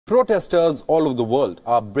Protesters all over the world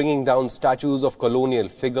are bringing down statues of colonial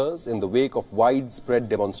figures in the wake of widespread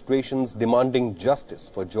demonstrations demanding justice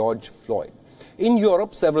for George Floyd. In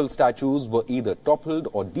Europe, several statues were either toppled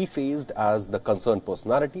or defaced as the concerned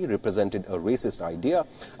personality represented a racist idea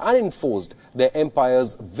and enforced their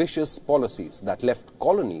empire's vicious policies that left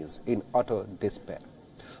colonies in utter despair.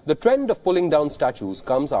 The trend of pulling down statues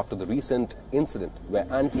comes after the recent incident where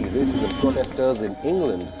anti-racism protesters in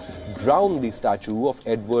England drowned the statue of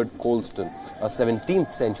Edward Colston, a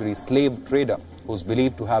 17th century slave trader who is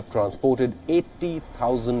believed to have transported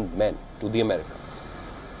 80,000 men to the Americas.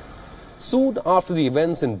 Soon after the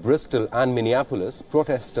events in Bristol and Minneapolis,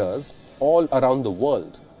 protesters all around the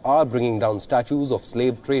world are bringing down statues of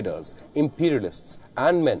slave traders, imperialists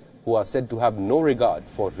and men who are said to have no regard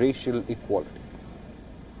for racial equality.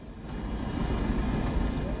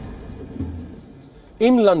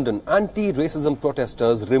 In London, anti-racism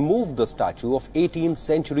protesters removed the statue of 18th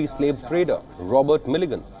century slave trader Robert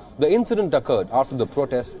Milligan. The incident occurred after the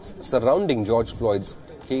protests surrounding George Floyd's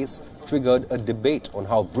case triggered a debate on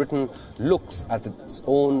how Britain looks at its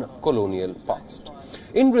own colonial past.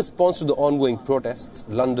 In response to the ongoing protests,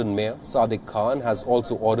 London Mayor Sadiq Khan has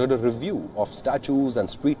also ordered a review of statues and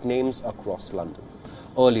street names across London.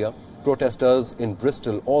 Earlier, protesters in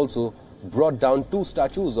Bristol also brought down 2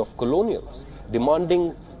 statues of colonials,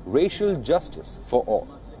 demanding racial justice for all.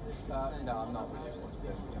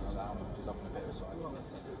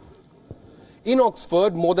 In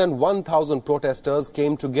Oxford, more than 1,000 protesters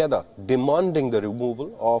came together demanding the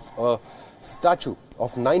removal of a statue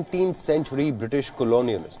of 19th century British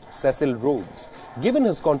colonialist Cecil Rhodes. Given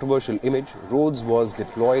his controversial image, Rhodes was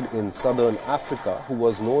deployed in southern Africa, who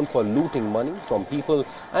was known for looting money from people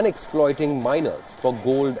and exploiting miners for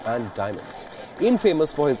gold and diamonds.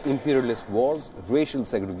 Infamous for his imperialist wars, racial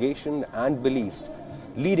segregation and beliefs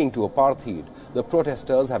leading to apartheid, the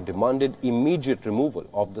protesters have demanded immediate removal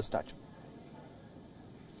of the statue.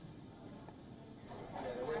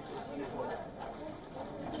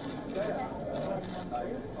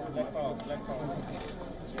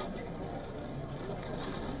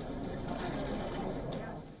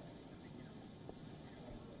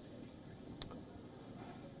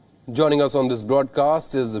 Joining us on this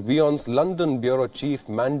broadcast is WION's London Bureau Chief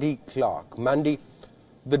Mandy Clark. Mandy,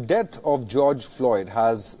 the death of George Floyd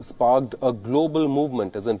has sparked a global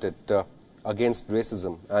movement, isn't it, against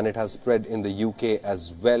racism, and it has spread in the UK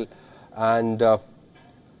as well. And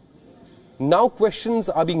now questions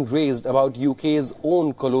are being raised about UK's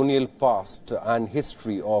own colonial past and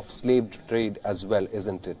history of slave trade as well,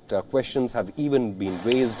 isn't it? Questions have even been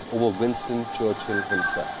raised over Winston Churchill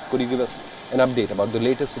himself. Could you give us an update about the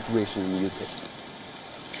latest situation in the UK?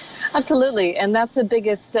 Absolutely, and that's the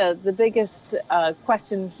biggest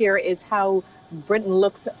question here is how Britain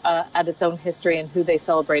looks at its own history and who they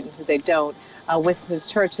celebrate and who they don't. Winston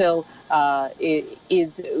Churchill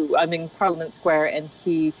is I'm in Parliament Square, and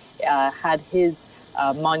he had his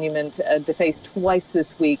monument defaced twice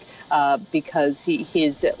this week because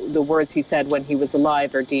the words he said when he was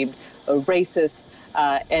alive are deemed racist,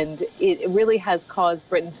 and it really has caused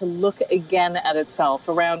Britain to look again at itself.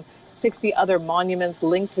 Around 60 other monuments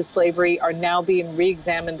linked to slavery are now being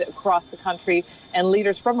re-examined across the country, and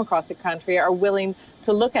leaders from across the country are willing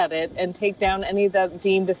to look at it and take down any that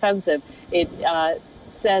deemed offensive. It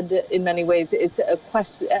said in many ways it's a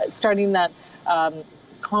question, starting that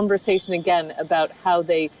conversation again about how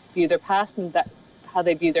they view their past and how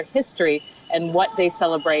they view their history and what they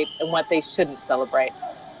celebrate and what they shouldn't celebrate.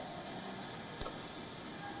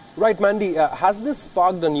 Right, Mandy, has this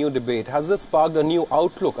sparked a new debate? Has this sparked a new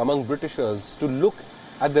outlook among Britishers to look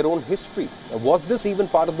at their own history? Was this even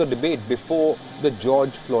part of the debate before the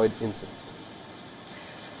George Floyd incident?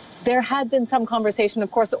 There had been some conversation.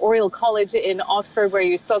 Of course, Oriel College in Oxford, where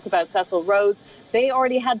you spoke about Cecil Rhodes, they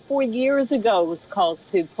already had 4 years ago calls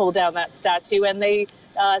to pull down that statue, and they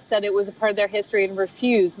said it was a part of their history and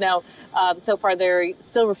refused. Now, so far they're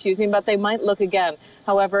still refusing, but they might look again.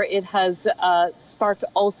 However, it has sparked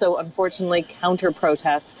also, unfortunately,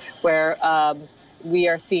 counter-protests where we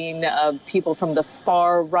are seeing people from the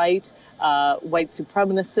far right, white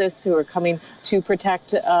supremacists who are coming to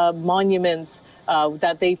protect monuments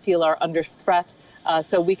that they feel are under threat.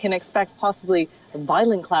 So we can expect possibly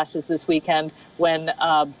violent clashes this weekend when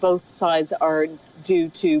both sides are due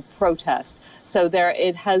to protest. So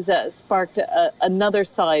it has sparked another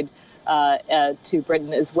side to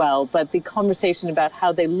Britain as well. But the conversation about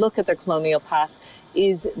how they look at their colonial past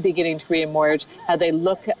is beginning to re-emerge, how they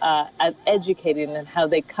look at educating and how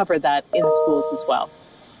they cover that in schools as well.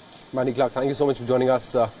 Mandy Clark, thank you so much for joining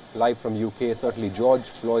us live from UK. Certainly George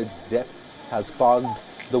Floyd's death has sparked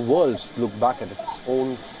the world to look back at its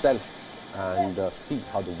own self and see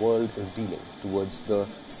how the world is dealing towards the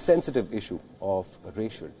sensitive issue of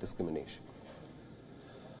racial discrimination.